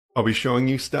I'll be showing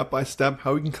you step by step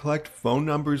how you can collect phone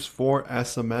numbers for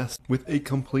SMS with a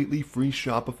completely free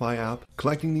Shopify app.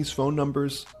 Collecting these phone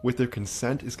numbers with their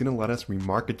consent is going to let us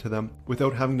remarket to them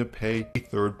without having to pay a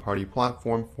third-party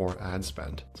platform for ad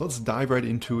spend. So let's dive right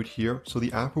into it here. So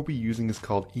the app we'll be using is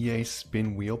called EA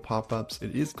Spin Wheel Pop-Ups.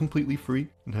 It is completely free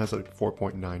and has a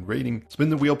 4.9 rating. Spin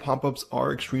the wheel pop-ups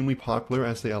are extremely popular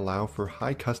as they allow for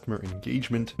high customer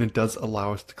engagement, and it does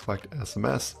allow us to collect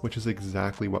SMS, which is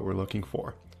exactly what we're looking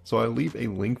for. So I'll leave a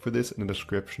link for this in the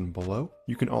description below.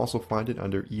 You can also find it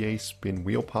under EA Spin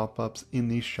Wheel Pop-Ups in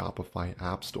the Shopify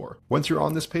App Store. Once you're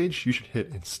on this page, you should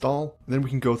hit install, and then we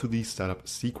can go through the setup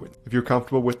sequence. If you're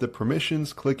comfortable with the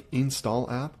permissions, click Install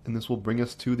App, and this will bring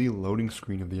us to the loading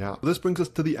screen of the app. So this brings us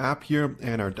to the app here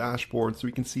and our dashboard, so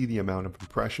we can see the amount of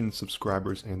impressions,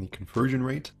 subscribers, and the conversion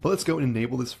rate. But let's go and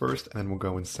enable this first, and then we'll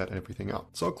go and set everything up.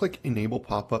 So I'll click Enable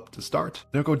Pop-Up to start.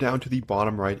 Then I'll go down to the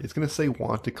bottom right. It's going to say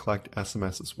Want to collect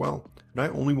SMS as well. And I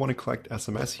only want to collect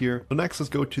SMS here. So next, let's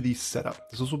go to the setup.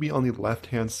 This will be on the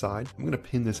left-hand side. I'm going to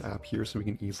pin this app here so we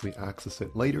can easily access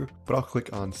it later, but I'll click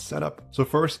on setup. So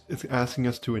first, it's asking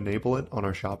us to enable it on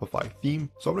our Shopify theme.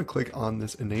 So I'm going to click on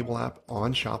this enable app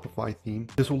on Shopify theme.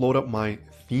 This will load up my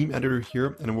theme editor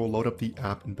here, and it will load up the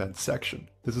app embed section.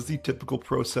 This is the typical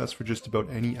process for just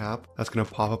about any app that's going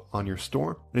to pop up on your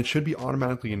store, and it should be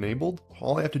automatically enabled.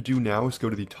 All I have to do now is go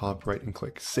to the top right and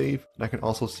click save, and I can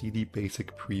also see the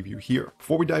basic preview here.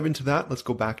 Before we dive into that, let's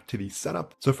go back to the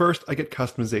setup. So first, I get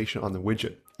customization on the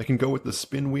widget. I can go with the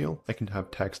spin wheel, I can have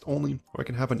text only, or I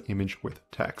can have an image with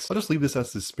text. I'll just leave this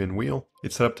as the spin wheel.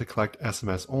 It's set up to collect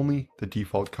SMS only. The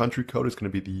default country code is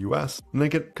going to be the US. And I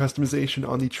get customization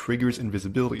on the triggers and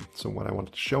visibility. So when I want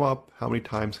it to show up, how many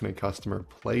times can a customer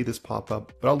play this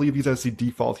pop-up? But I'll leave these as the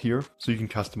default here, so you can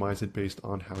customize it based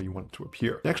on how you want it to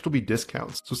appear. Next will be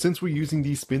discounts. So since we're using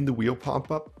the spin the wheel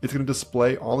pop-up, it's going to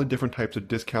display all the different types of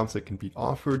discounts that can be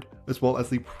offered, as well as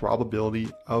the probability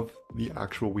of the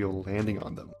actual wheel landing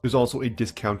on them. There's also a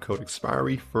discount code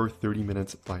expiry for 30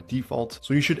 minutes by default.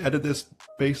 So you should edit this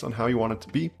based on how you want it to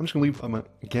be. I'm just gonna leave them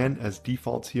again as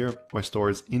defaults here. My store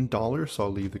is in dollars, so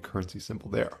I'll leave the currency symbol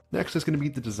there. Next is gonna be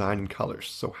the design and colors.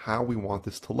 So how we want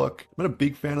this to look. I'm not a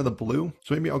big fan of the blue,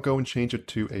 so maybe I'll go and change it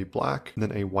to a black and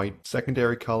then a white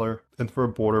secondary color. And for a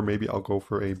border, maybe I'll go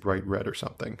for a bright red or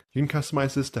something. You can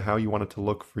customize this to how you want it to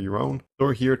look for your own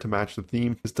store here to match the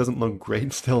theme. This doesn't look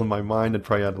great still in my mind. I'd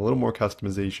probably add a little more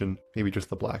customization. Maybe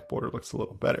just the black border looks a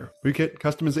little better. We get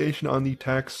customization on the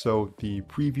text, so the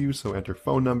preview, so enter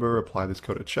phone number, apply this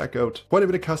code at checkout. Quite a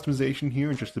bit of customization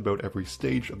here in just about every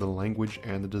stage of the language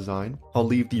and the design. I'll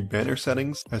leave the banner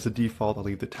settings as a default. I'll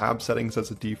leave the tab settings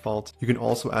as a default. You can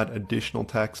also add additional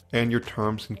text and your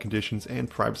terms and conditions and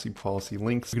privacy policy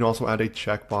links. You can also add a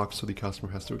checkbox so the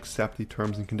customer has to accept the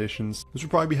terms and conditions. This would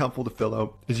probably be helpful to fill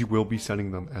out as you will be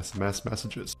sending them SMS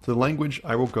messages. For the language,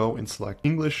 I will go and select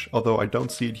English, although I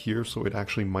don't see it here, so it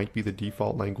actually might be the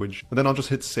default language. And then I'll just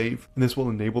hit save, and this will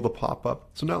enable the pop-up.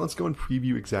 So now let's go and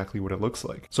preview exactly what it looks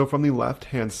like. So from the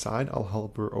left-hand side, I'll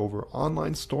hover over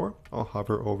Online Store. I'll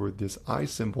hover over this eye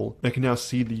symbol, and I can now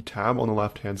see the tab on the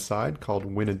left-hand side called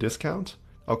Win a Discount.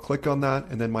 I'll click on that,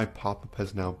 and then my pop-up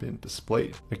has now been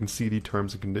displayed. I can see the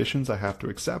terms and conditions I have to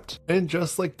accept. And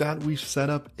just like that, we've set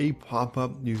up a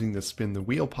pop-up using the spin the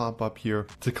wheel pop-up here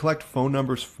to collect phone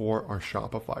numbers for our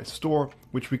Shopify store,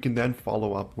 which we can then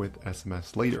follow up with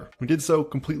SMS later. We did so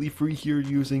completely free here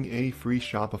using a free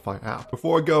Shopify app.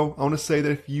 Before I go, I want to say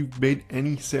that if you've made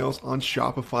any sales on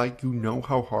Shopify, you know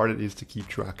how hard it is to keep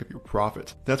track of your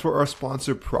profit. That's where our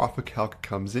sponsor Profit Calc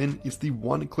comes in. It's the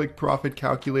one-click profit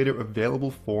calculator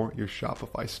available for your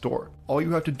Shopify store. All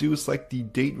you have to do is select the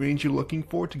date range you're looking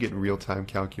for to get real-time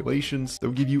calculations.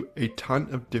 They'll give you a ton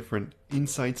of different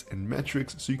insights and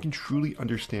metrics so you can truly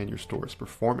understand your store's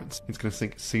performance. It's going to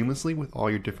sync seamlessly with all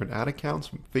your different ad accounts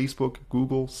from Facebook,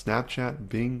 Google, Snapchat,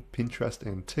 Bing, Pinterest,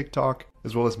 and TikTok,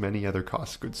 as well as many other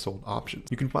cost of goods sold options.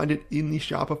 You can find it in the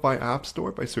Shopify App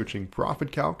Store by searching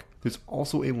Profit Calc. There's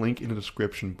also a link in the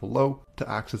description below to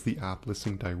access the app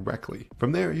listing directly.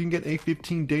 From there, you can get a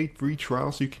 15-day free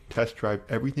trial so you can test drive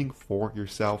everything for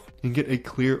yourself and get a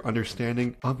clear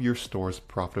understanding of your store's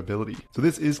profitability. So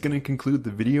this is going to conclude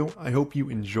the video. I hope you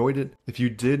enjoyed it. If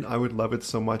you did, I would love it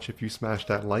so much if you smash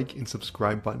that like and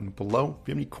subscribe button below. If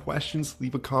you have any questions,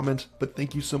 leave a comment. But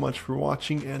thank you so much for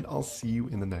watching, and I'll see you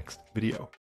in the next video.